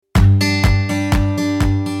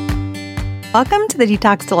Welcome to the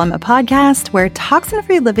Detox Dilemma podcast, where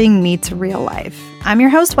toxin-free living meets real life. I'm your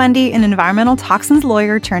host, Wendy, an environmental toxins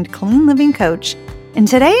lawyer turned clean living coach. And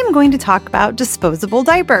today I'm going to talk about disposable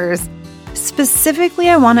diapers. Specifically,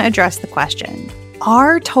 I want to address the question,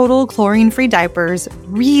 are total chlorine-free diapers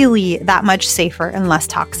really that much safer and less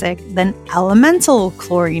toxic than elemental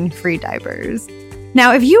chlorine-free diapers?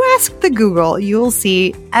 Now, if you ask the Google, you will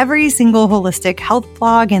see every single holistic health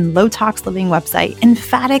blog and low-tox living website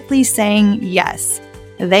emphatically saying yes,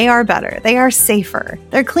 they are better, they are safer,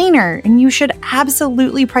 they're cleaner, and you should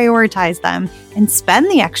absolutely prioritize them and spend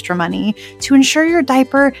the extra money to ensure your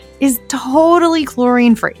diaper is totally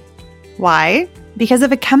chlorine-free. Why? Because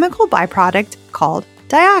of a chemical byproduct called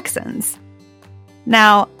dioxins.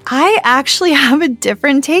 Now, I actually have a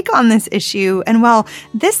different take on this issue, and while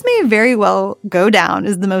this may very well go down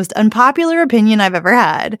as the most unpopular opinion I've ever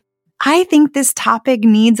had, I think this topic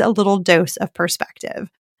needs a little dose of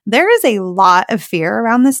perspective. There is a lot of fear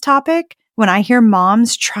around this topic when I hear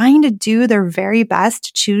moms trying to do their very best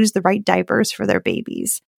to choose the right diapers for their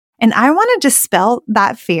babies. And I want to dispel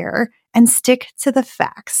that fear and stick to the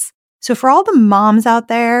facts. So for all the moms out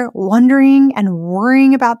there wondering and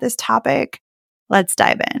worrying about this topic, let's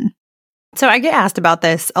dive in. So I get asked about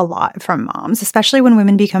this a lot from moms, especially when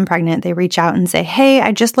women become pregnant. They reach out and say, hey,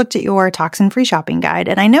 I just looked at your toxin-free shopping guide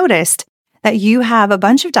and I noticed that you have a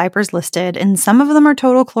bunch of diapers listed and some of them are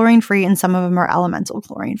total chlorine-free and some of them are elemental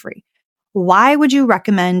chlorine-free. Why would you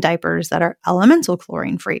recommend diapers that are elemental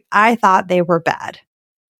chlorine-free? I thought they were bad.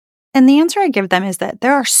 And the answer I give them is that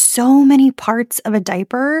there are so many parts of a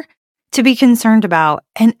diaper to be concerned about,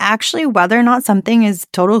 and actually whether or not something is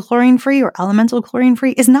total chlorine-free or elemental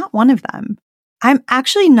chlorine-free is not one of them. I'm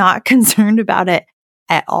actually not concerned about it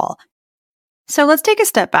at all. So let's take a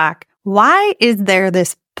step back. Why is there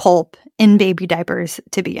this pulp in baby diapers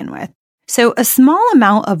to begin with? So a small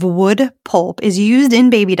amount of wood pulp is used in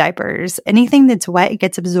baby diapers. Anything that's wet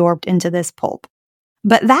gets absorbed into this pulp.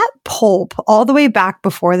 But that pulp, all the way back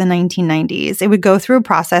before the 1990s, it would go through a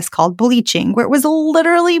process called bleaching, where it was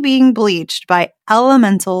literally being bleached by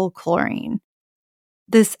elemental chlorine.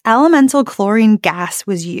 This elemental chlorine gas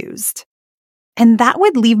was used, and that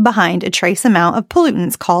would leave behind a trace amount of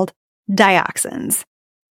pollutants called dioxins.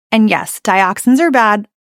 And yes, dioxins are bad.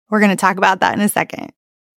 We're going to talk about that in a second.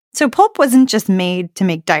 So pulp wasn't just made to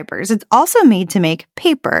make diapers. It's also made to make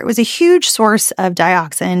paper. It was a huge source of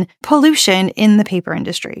dioxin pollution in the paper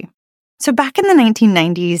industry. So back in the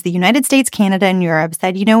 1990s, the United States, Canada, and Europe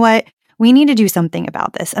said, you know what? We need to do something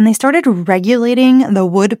about this. And they started regulating the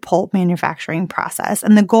wood pulp manufacturing process.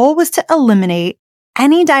 And the goal was to eliminate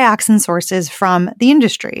any dioxin sources from the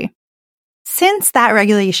industry. Since that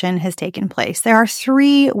regulation has taken place, there are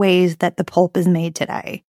three ways that the pulp is made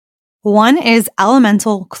today. One is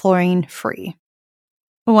elemental chlorine-free.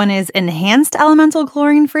 One is enhanced elemental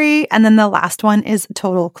chlorine-free, and then the last one is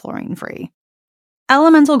total chlorine-free.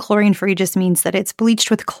 Elemental chlorine-free just means that it's bleached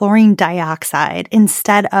with chlorine dioxide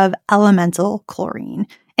instead of elemental chlorine.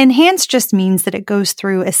 Enhanced just means that it goes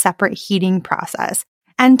through a separate heating process.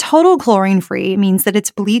 And total chlorine-free means that it's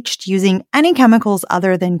bleached using any chemicals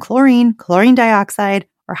other than chlorine, chlorine dioxide,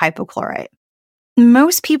 or hypochlorite.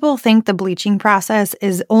 Most people think the bleaching process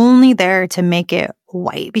is only there to make it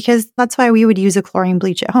white, because that's why we would use a chlorine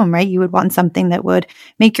bleach at home, right? You would want something that would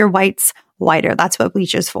make your whites whiter. That's what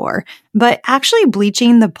bleach is for. But actually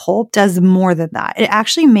bleaching the pulp does more than that. It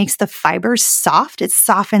actually makes the fibers soft. It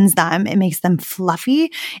softens them. It makes them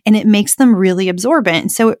fluffy, and it makes them really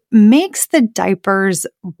absorbent. So it makes the diapers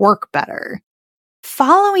work better.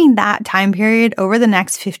 Following that time period, over the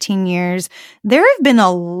next 15 years, there have been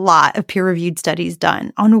a lot of peer-reviewed studies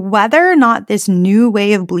done on whether or not this new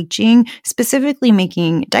way of bleaching, specifically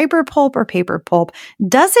making diaper pulp or paper pulp,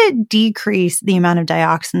 does it decrease the amount of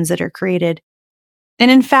dioxins that are created.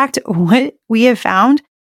 And in fact, what we have found,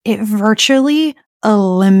 it virtually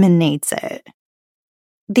eliminates it.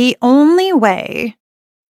 The only way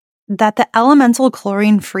that the elemental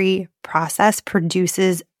chlorine-free process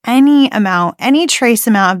produces any trace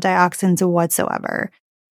amount of dioxins whatsoever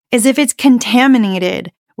is if it's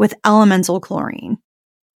contaminated with elemental chlorine.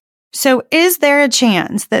 So is there a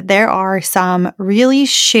chance that there are some really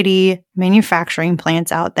shitty manufacturing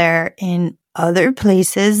plants out there in other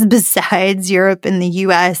places besides Europe and the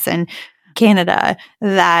US and Canada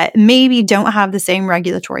that maybe don't have the same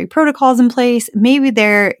regulatory protocols in place? Maybe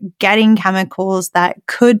they're getting chemicals that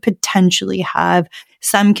could potentially have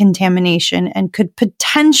some contamination and could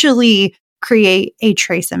potentially create a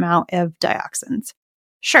trace amount of dioxins.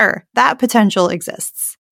 Sure, that potential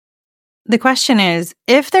exists. The question is,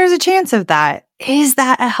 if there's a chance of that, is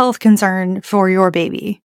that a health concern for your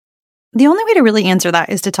baby? The only way to really answer that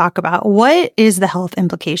is to talk about what is the health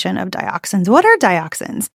implication of dioxins. What are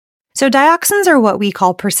dioxins? So dioxins are what we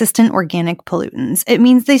call persistent organic pollutants. It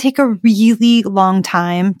means they take a really long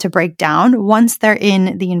time to break down once they're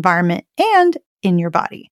in the environment and in your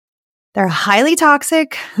body. They're highly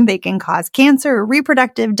toxic. They can cause cancer,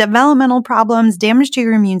 reproductive, developmental problems, damage to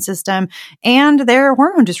your immune system, and they're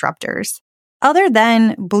hormone disruptors. Other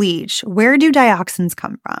than bleach, where do dioxins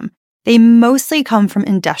come from? They mostly come from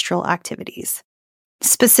industrial activities,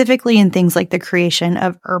 specifically in things like the creation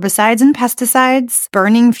of herbicides and pesticides,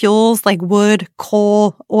 burning fuels like wood,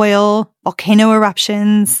 coal, oil, volcano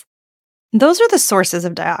eruptions. Those are the sources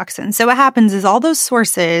of dioxins. So what happens is all those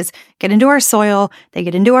sources get into our soil, they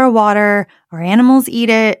get into our water, our animals eat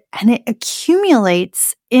it, and it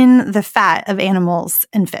accumulates in the fat of animals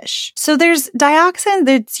and fish. So there's dioxin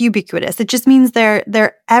that's ubiquitous. It just means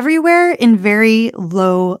they're everywhere in very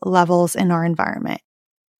low levels in our environment.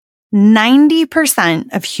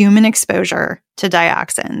 90% of human exposure to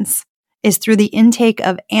dioxins is through the intake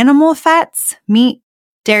of animal fats, meat,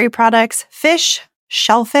 dairy products, fish,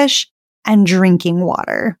 shellfish, and drinking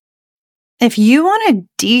water. If you want to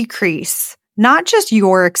decrease not just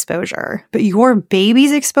your exposure, but your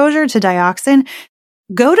baby's exposure to dioxin,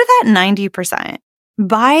 go to that 90%.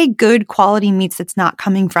 Buy good quality meats that's not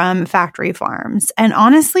coming from factory farms. And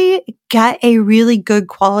honestly, get a really good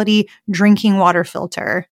quality drinking water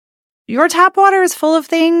filter. Your tap water is full of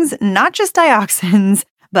things, not just dioxins,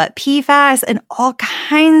 but PFAS and all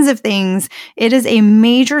kinds of things. It is a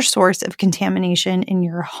major source of contamination in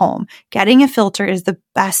your home. Getting a filter is the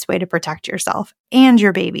best way to protect yourself and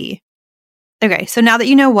your baby. Okay, so now that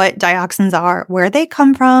you know what dioxins are, where they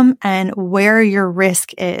come from, and where your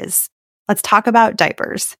risk is, let's talk about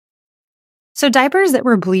diapers. So diapers that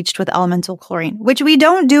were bleached with elemental chlorine, which we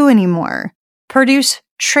don't do anymore, produce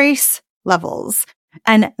trace levels.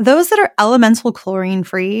 And those that are elemental chlorine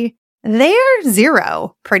free, they're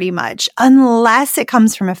zero pretty much, unless it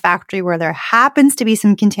comes from a factory where there happens to be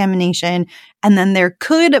some contamination, and then there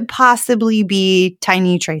could possibly be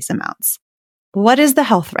tiny trace amounts. What is the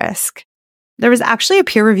health risk? There was actually a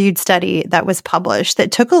peer-reviewed study that was published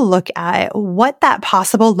that took a look at what that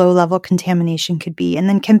possible low-level contamination could be, and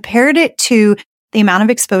then compared it to the amount of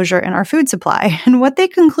exposure in our food supply. And what they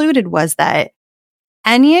concluded was that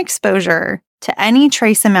any exposure to any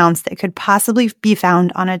trace amounts that could possibly be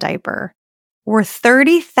found on a diaper were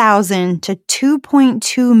 30,000 to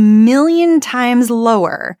 2.2 million times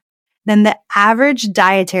lower than the average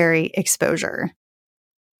dietary exposure.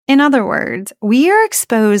 In other words, we are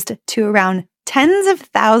exposed to around tens of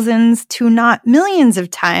thousands to not millions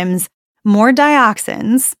of times more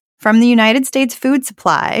dioxins from the United States food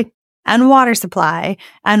supply and water supply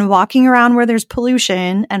and walking around where there's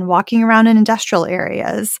pollution and walking around in industrial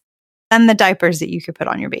areas than the diapers that you could put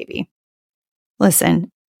on your baby.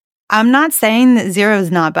 Listen, I'm not saying that zero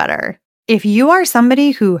is not better. If you are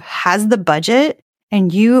somebody who has the budget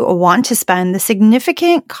and you want to spend the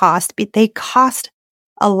significant cost, but they cost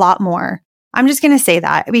a lot more. I'm just going to say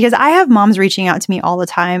that because I have moms reaching out to me all the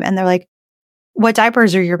time and they're like, what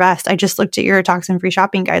diapers are your best? I just looked at your toxin-free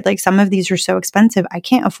shopping guide. Like some of these are so expensive. I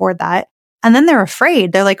can't afford that. And then they're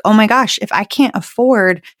afraid. They're like, oh my gosh, if I can't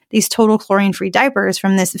afford these total chlorine-free diapers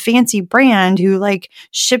from this fancy brand who like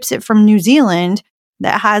ships it from New Zealand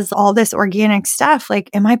that has all this organic stuff, like,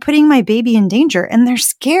 am I putting my baby in danger? And they're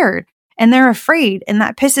scared and they're afraid. And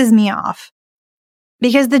that pisses me off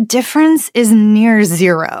because the difference is near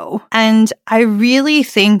zero. And I really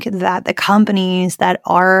think that the companies that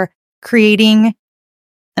are creating,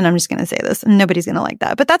 and I'm just going to say this, nobody's going to like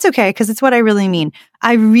that, but that's okay because it's what I really mean.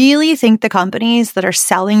 I really think the companies that are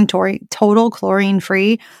selling total chlorine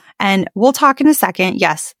free, and we'll talk in a second,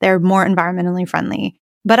 yes, they're more environmentally friendly,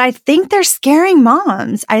 but I think they're scaring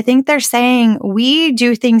moms. I think they're saying we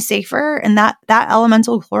do things safer and that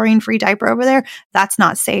elemental chlorine free diaper over there, that's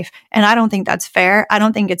not safe. And I don't think that's fair. I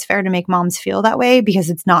don't think it's fair to make moms feel that way because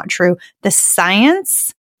it's not true. The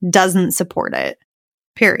science doesn't support it,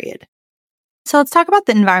 period. So let's talk about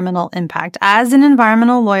the environmental impact. As an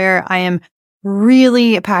environmental lawyer, I am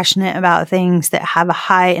really passionate about things that have a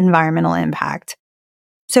high environmental impact.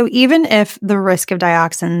 So even if the risk of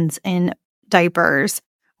dioxins in diapers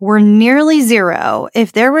were nearly zero,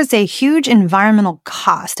 if there was a huge environmental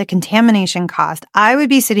cost, a contamination cost, I would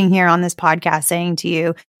be sitting here on this podcast saying to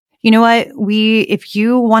you, you know what, if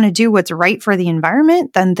you want to do what's right for the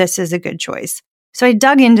environment, then this is a good choice. So I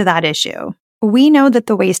dug into that issue. We know that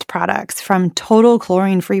the waste products from total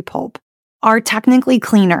chlorine-free pulp are technically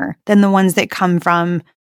cleaner than the ones that come from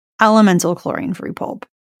elemental chlorine-free pulp.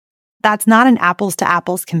 That's not an apples to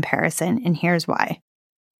apples comparison, and here's why.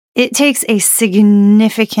 It takes a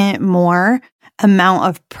significant more amount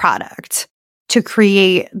of product to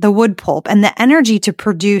create the wood pulp and the energy to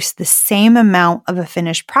produce the same amount of a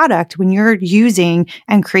finished product when you're using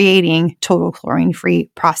and creating total chlorine-free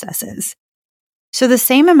processes. So the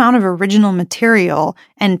same amount of original material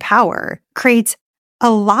and power creates a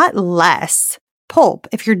lot less pulp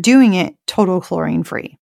if you're doing it total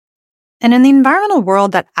chlorine-free. And in the environmental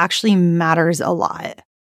world, that actually matters a lot.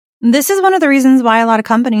 This is one of the reasons why a lot of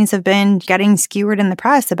companies have been getting skewered in the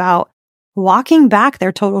press about walking back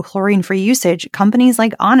their total chlorine-free usage. Companies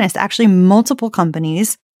like Honest, actually multiple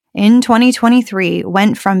companies in 2023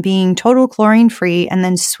 went from being total chlorine-free and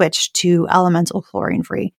then switched to elemental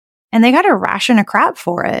chlorine-free. And they got a ration of crap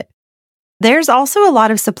for it. There's also a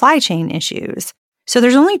lot of supply chain issues. So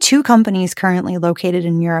there's only 2 companies currently located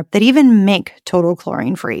in Europe that even make total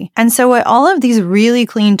chlorine-free. And so what all of these really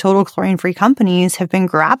clean total chlorine-free companies have been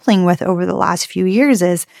grappling with over the last few years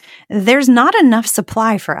is there's not enough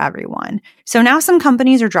supply for everyone. So now some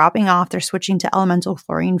companies are dropping off, they're switching to elemental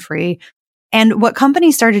chlorine-free. And what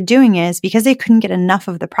companies started doing is, because they couldn't get enough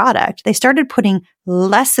of the product, they started putting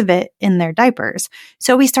less of it in their diapers.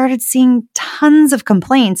 So we started seeing tons of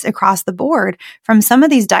complaints across the board from some of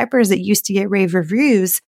these diapers that used to get rave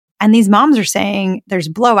reviews. And these moms are saying there's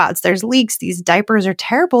blowouts, there's leaks, these diapers are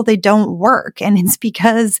terrible, they don't work. And it's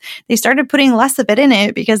because they started putting less of it in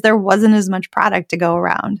it because there wasn't as much product to go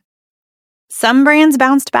around. Some brands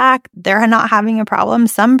bounced back, they're not having a problem.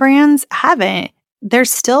 Some brands haven't.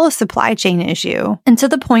 There's still a supply chain issue, and to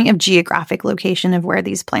the point of geographic location of where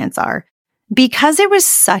these plants are. Because it was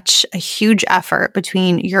such a huge effort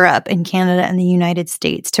between Europe and Canada and the United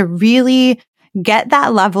States to really get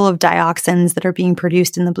that level of dioxins that are being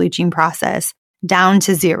produced in the bleaching process down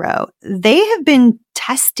to 0, they have been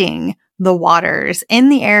testing the waters in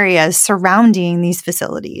the areas surrounding these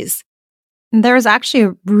facilities. There was actually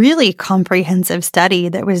a really comprehensive study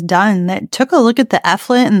that was done that took a look at the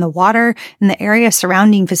effluent and the water in the area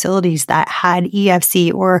surrounding facilities that had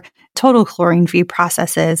EFC or total chlorine-free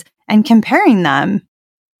processes and comparing them.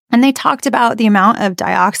 And they talked about the amount of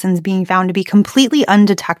dioxins being found to be completely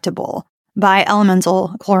undetectable by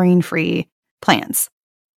elemental chlorine-free plants.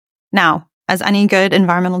 Now, as any good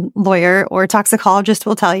environmental lawyer or toxicologist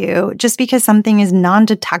will tell you, just because something is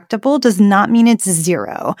non-detectable does not mean it's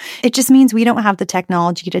 0. It just means we don't have the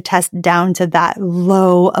technology to test down to that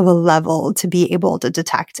low of a level to be able to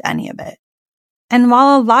detect any of it. And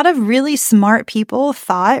while a lot of really smart people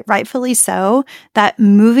thought, rightfully so, that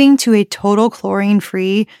moving to a total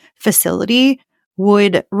chlorine-free facility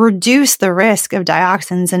would reduce the risk of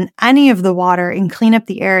dioxins in any of the water and clean up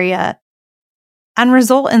the area and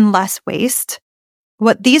result in less waste,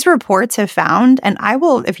 what these reports have found, and I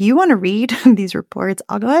will, if you want to read these reports,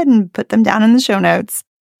 I'll go ahead and put them down in the show notes,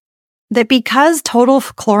 that because total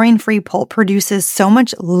chlorine-free pulp produces so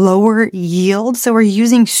much lower yield, so we're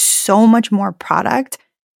using so much more product,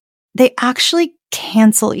 they actually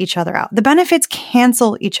cancel each other out. The benefits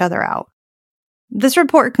cancel each other out. This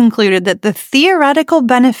report concluded that the theoretical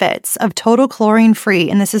benefits of total chlorine-free,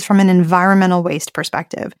 and this is from an environmental waste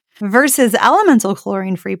perspective, versus elemental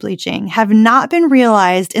chlorine-free bleaching have not been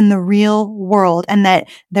realized in the real world, and that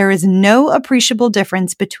there is no appreciable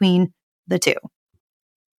difference between the two.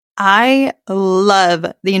 I love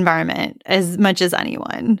the environment as much as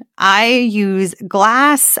anyone. I use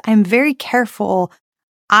glass. I'm very careful.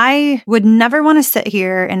 I would never want to sit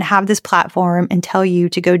here and have this platform and tell you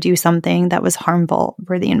to go do something that was harmful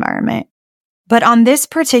for the environment. But on this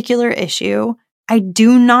particular issue, I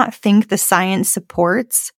do not think the science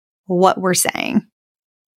supports what we're saying.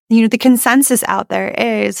 You know, the consensus out there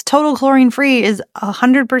is total chlorine-free is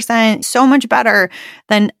 100% so much better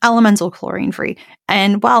than elemental chlorine-free.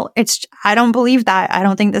 And well, I don't believe that. I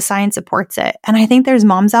don't think the science supports it. And I think there's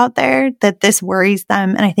moms out there that this worries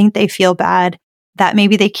them, and I think they feel bad that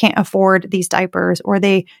maybe they can't afford these diapers, or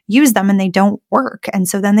they use them and they don't work. And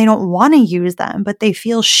so then they don't want to use them, but they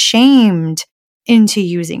feel shamed into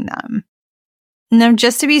using them. Now,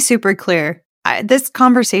 just to be super clear, this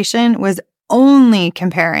conversation was only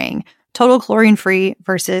comparing total chlorine-free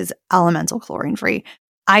versus elemental chlorine-free.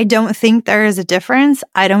 I don't think there is a difference.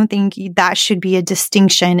 I don't think that should be a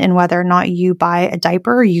distinction in whether or not you buy a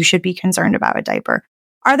diaper or you should be concerned about a diaper.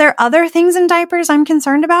 Are there other things in diapers I'm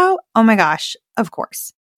concerned about? Oh my gosh, of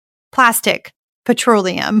course. Plastic,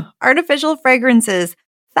 petroleum, artificial fragrances,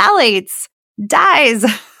 phthalates, dyes,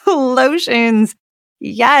 lotions.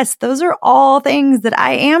 Yes, those are all things that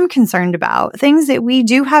I am concerned about, things that we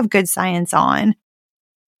do have good science on.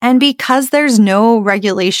 And because there's no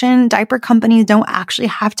regulation, diaper companies don't actually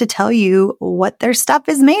have to tell you what their stuff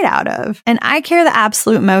is made out of. And I care the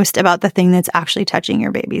absolute most about the thing that's actually touching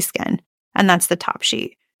your baby's skin, and that's the top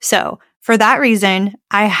sheet. So for that reason,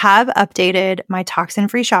 I have updated my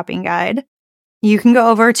toxin-free shopping guide. You can go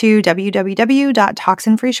over to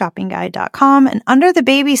www.toxinfreeshoppingguide.com, and under the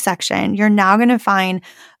baby section, you're now going to find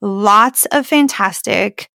lots of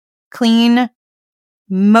fantastic, clean,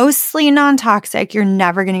 mostly non-toxic. You're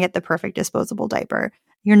never going to get the perfect disposable diaper.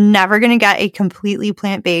 You're never going to get a completely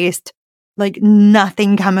plant-based, like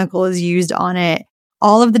nothing chemical is used on it.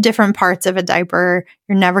 All of the different parts of a diaper,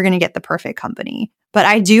 you're never going to get the perfect company. But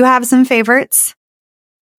I do have some favorites.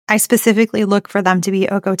 I specifically look for them to be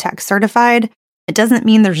Oecotech certified. It doesn't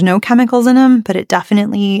mean there's no chemicals in them, but it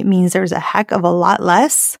definitely means there's a heck of a lot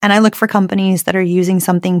less. And I look for companies that are using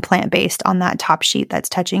something plant-based on that top sheet that's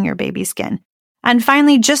touching your baby's skin. And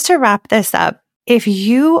finally, just to wrap this up, if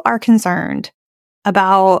you are concerned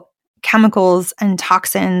about chemicals and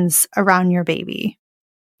toxins around your baby,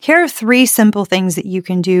 here are 3 simple things that you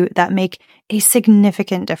can do that make a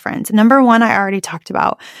significant difference. Number 1, I already talked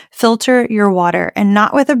about. Filter your water, and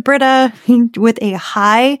not with a Brita, with a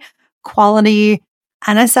high quality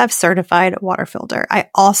NSF certified water filter. I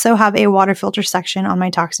also have a water filter section on my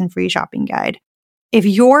toxin-free shopping guide. If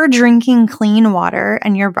you're drinking clean water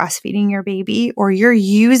and you're breastfeeding your baby, or you're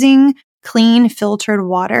using clean filtered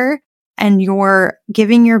water and you're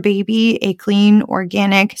giving your baby a clean,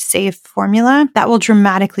 organic, safe formula, that will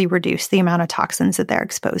dramatically reduce the amount of toxins that they're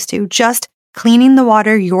exposed to. Just cleaning the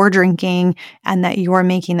water you're drinking and that you're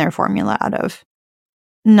making their formula out of.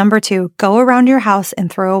 Number 2, go around your house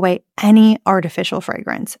and throw away any artificial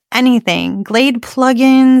fragrance. Anything. Glade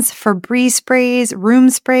plugins, Febreze sprays,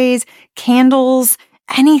 room sprays, candles,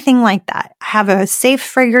 anything like that. I have a safe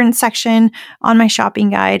fragrance section on my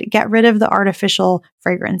shopping guide. Get rid of the artificial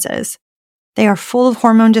fragrances. They are full of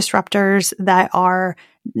hormone disruptors that are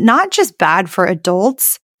not just bad for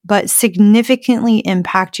adults, but significantly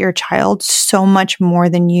impact your child so much more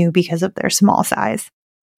than you because of their small size.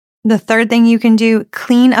 The third thing you can do,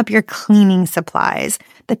 clean up your cleaning supplies.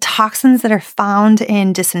 The toxins that are found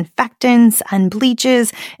in disinfectants and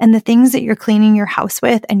bleaches and the things that you're cleaning your house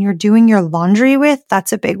with and you're doing your laundry with,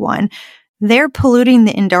 that's a big one. They're polluting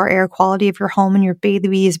the indoor air quality of your home, and your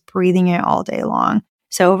baby is breathing it all day long.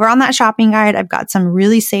 So over on that shopping guide, I've got some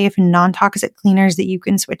really safe and non-toxic cleaners that you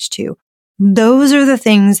can switch to. Those are the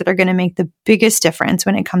things that are going to make the biggest difference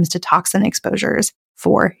when it comes to toxin exposures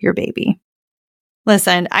for your baby.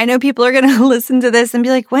 Listen, I know people are going to listen to this and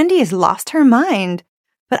be like, Wendy has lost her mind.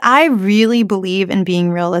 But I really believe in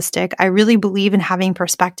being realistic. I really believe in having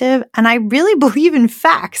perspective. And I really believe in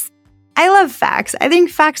facts. I love facts. I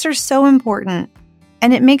think facts are so important.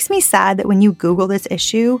 And it makes me sad that when you Google this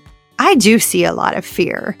issue, I do see a lot of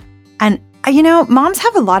fear. And, moms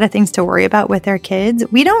have a lot of things to worry about with their kids.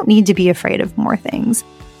 We don't need to be afraid of more things.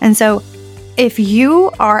 And so if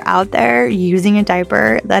you are out there using a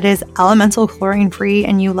diaper that is elemental chlorine free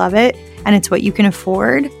and you love it and it's what you can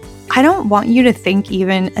afford, I don't want you to think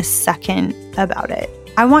even a second about it.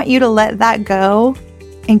 I want you to let that go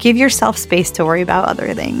and give yourself space to worry about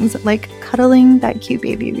other things, like cuddling that cute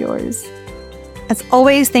baby of yours. As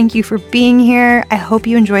always, thank you for being here. I hope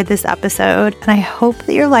you enjoyed this episode, and I hope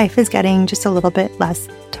that your life is getting just a little bit less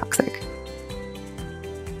toxic.